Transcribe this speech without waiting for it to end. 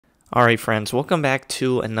Alright friends, welcome back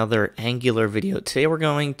to another Angular video. Today we're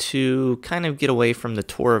going to kind of get away from the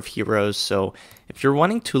tour of heroes. So if you're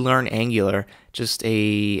wanting to learn Angular, just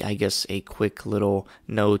I guess a quick little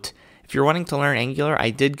note. If you're wanting to learn Angular,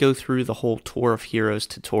 I did go through the whole tour of heroes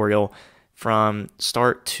tutorial from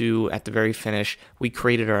start to at the very finish. We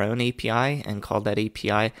created our own API and called that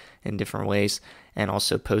API in different ways, and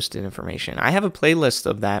also posted information. I have a playlist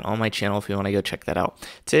of that on my channel if you want to go check that out.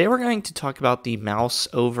 Today we're going to talk about the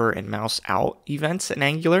Mouseover and Mouseout events in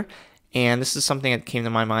Angular, and this is something that came to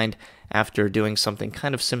my mind after doing something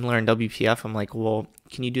kind of similar in WPF. I'm like, well,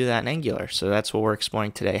 can you do that in Angular? So that's what we're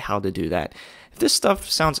exploring today, how to do that. If this stuff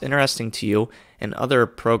sounds interesting to you and other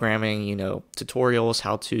programming, tutorials,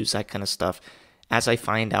 how-tos, that kind of stuff, as I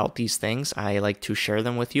find out these things, I like to share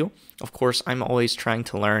them with you. Of course, I'm always trying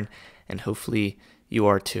to learn, and hopefully you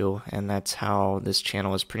are too, and that's how this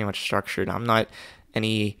channel is pretty much structured. I'm not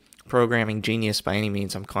any programming genius by any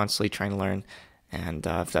means. I'm constantly trying to learn, and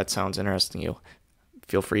if that sounds interesting to you,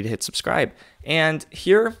 feel free to hit subscribe. And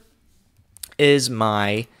here is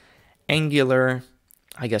my Angular,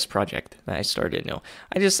 I guess, project that I started new.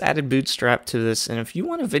 I just added Bootstrap to this, and if you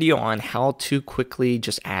want a video on how to quickly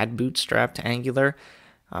just add Bootstrap to Angular,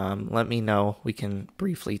 let me know. We can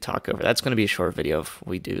briefly talk over. That's going to be a short video if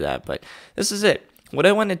we do that, but this is it. What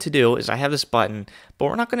I wanted to do is I have this button, but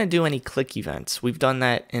we're not going to do any click events. We've done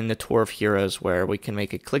that in the Tour of Heroes where we can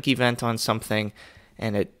make a click event on something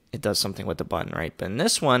and it does something with the button, right? But in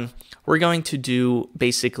this one, we're going to do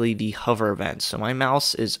basically the hover event. So my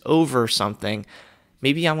mouse is over something.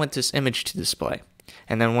 Maybe I want this image to display.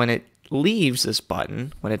 And then when it leaves this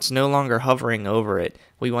button, when it's no longer hovering over it,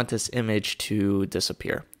 we want this image to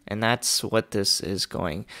disappear. And that's what this is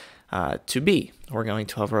going to be. We're going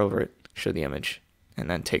to hover over it, show the image, and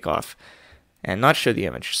then take off and not show the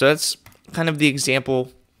image. So that's kind of the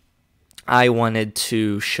example I wanted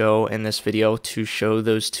to show in this video, to show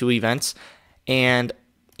those two events. And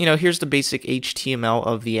here's the basic HTML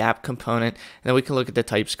of the app component, and then we can look at the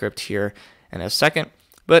TypeScript here in a second.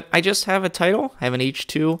 But I just have a title, I have an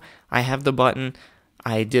H2, I have the button,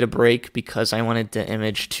 I did a break because I wanted the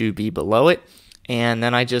image to be below it, and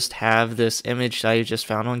then I just have this image that I just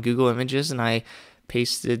found on Google Images, and I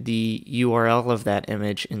pasted the URL of that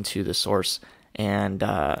image into the source, and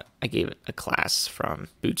I gave it a class from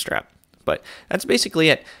Bootstrap. But that's basically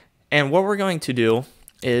it. And what we're going to do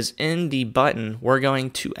is in the button, we're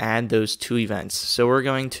going to add those two events. So we're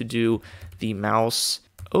going to do the mouse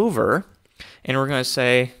over, and we're going to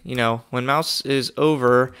say, when mouse is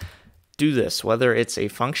over, do this, whether it's a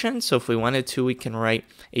function. So if we wanted to, we can write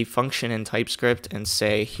a function in TypeScript and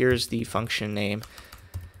say, here's the function name.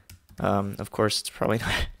 Of course, it's probably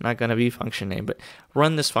not going to be function name, but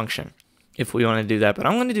run this function if we want to do that. But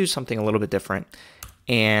I'm going to do something a little bit different,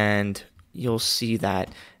 and you'll see that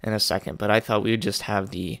in a second. But I thought we would just have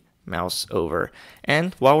the mouse over.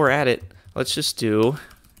 And while we're at it, let's just do,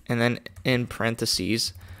 and then in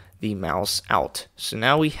parentheses, the mouse out. So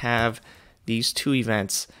now we have these two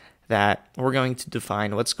events that we're going to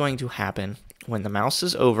define what's going to happen when the mouse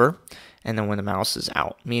is over and then when the mouse is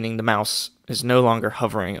out, meaning the mouse is no longer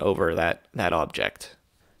hovering over that object.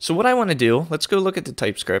 So what I want to do, let's go look at the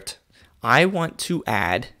TypeScript. I want to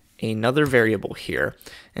add another variable here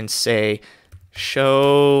and say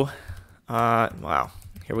show, wow,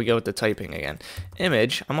 here we go with the typing again.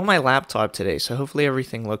 Image, I'm on my laptop today, so hopefully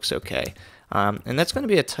everything looks okay. And that's going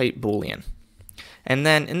to be a type Boolean. And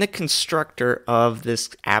then in the constructor of this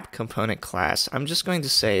app component class, I'm just going to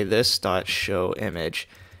say this.showImage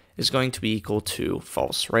is going to be equal to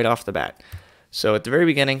false right off the bat. So at the very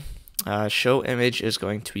beginning, showImage is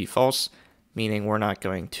going to be false, meaning we're not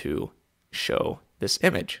going to show this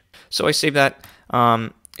image. So I save that.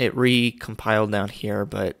 It recompiled down here,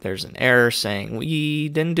 but there's an error saying we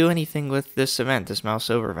didn't do anything with this event, this mouse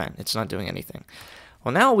over event. It's not doing anything.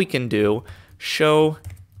 Well, now we can do show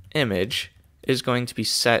image is going to be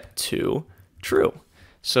set to true.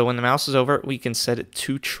 So when the mouse is over, we can set it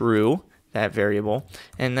to true, that variable,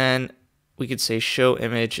 and then we could say show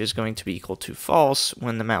image is going to be equal to false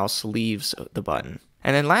when the mouse leaves the button.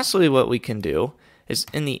 And then lastly, what we can do is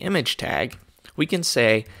in the image tag, we can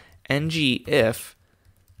say ng if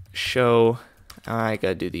show, I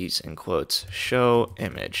gotta do these in quotes, show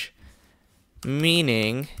image,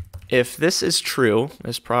 meaning if this is true,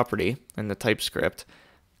 this property in the TypeScript,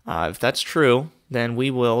 if that's true, then we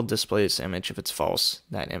will display this image. If it's false,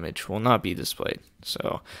 that image will not be displayed.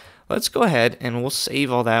 So let's go ahead and we'll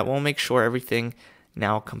save all that. We'll make sure everything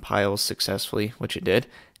now compiles successfully, which it did,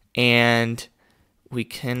 and we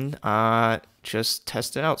can just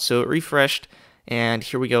test it out. So it refreshed, and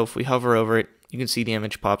here we go. If we hover over it, you can see the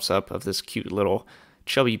image pops up of this cute little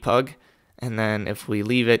chubby pug, and then if we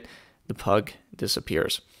leave it, the pug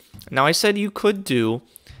disappears. Now I said you could do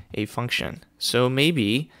a function, so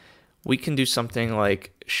maybe we can do something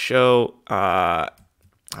like show, I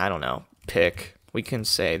don't know, pick. We can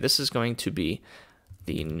say this is going to be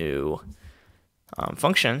the new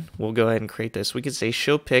function. We'll go ahead and create this. We could say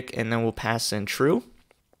show pick, and then we'll pass in true.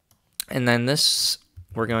 And then this,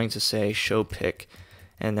 we're going to say show pick,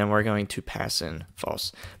 and then we're going to pass in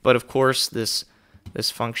false. But of course, this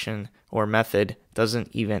function or method doesn't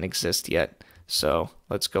even exist yet. So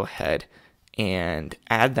let's go ahead and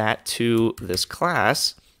add that to this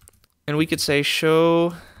class. And we could say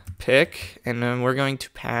show pick, and then we're going to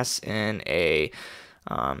pass in a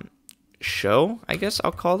show, I guess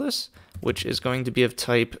I'll call this, which is going to be of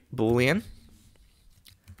type Boolean.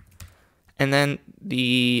 And then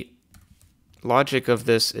the logic of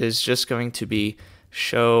this is just going to be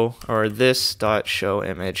show, or this dot show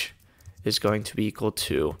image is going to be equal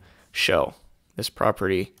to show, this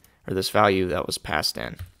property or this value that was passed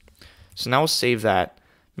in. So now we'll save that,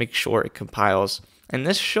 make sure it compiles, and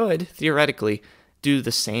this should theoretically do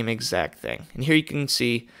the same exact thing. And here you can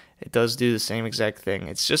see it does do the same exact thing.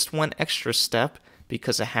 It's just one extra step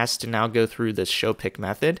because it has to now go through this show pick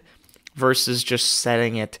method versus just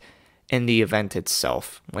setting it in the event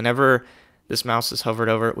itself. Whenever this mouse is hovered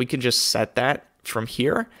over it, we can just set that from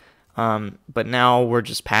here, but now we're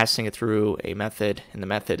just passing it through a method, and the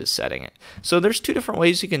method is setting it. So there's two different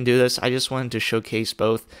ways you can do this. I just wanted to showcase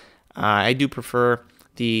both. I do prefer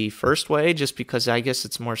the first way just because I guess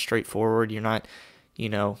it's more straightforward. You're not,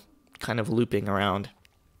 kind of looping around.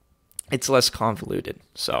 It's less convoluted.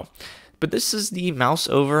 So, but this is the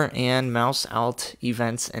Mouseover and Mouseout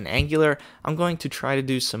events in Angular. I'm going to try to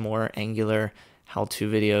do some more Angular how-to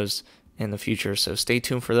videos in the future, so stay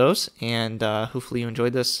tuned for those, and hopefully you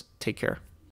enjoyed this. Take care.